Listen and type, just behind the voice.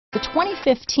The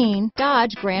 2015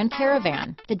 Dodge Grand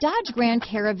Caravan. The Dodge Grand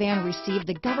Caravan received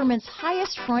the government's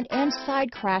highest front and side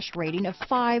crash rating of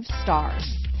 5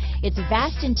 stars. Its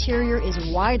vast interior is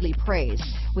widely praised,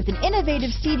 with an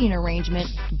innovative seating arrangement,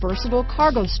 versatile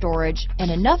cargo storage,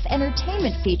 and enough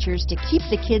entertainment features to keep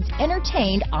the kids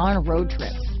entertained on road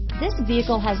trips. This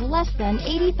vehicle has less than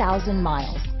 80,000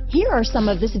 miles. Here are some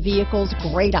of this vehicle's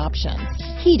great options: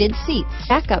 heated seats,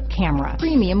 backup camera,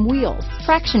 premium wheels,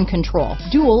 traction control,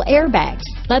 dual airbags,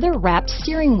 leather-wrapped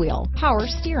steering wheel, power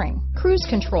steering, cruise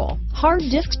control, hard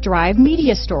disk drive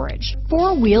media storage,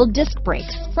 4-wheel disc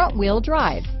brakes, front-wheel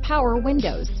drive, power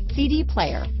windows, CD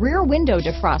player, rear window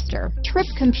defroster, trip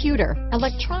computer,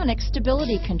 electronic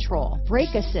stability control,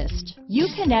 brake assist,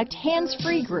 Uconnect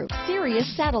Hands-Free Group,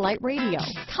 SIRIUS Satellite Radio.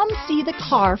 Come see the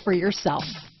car for yourself.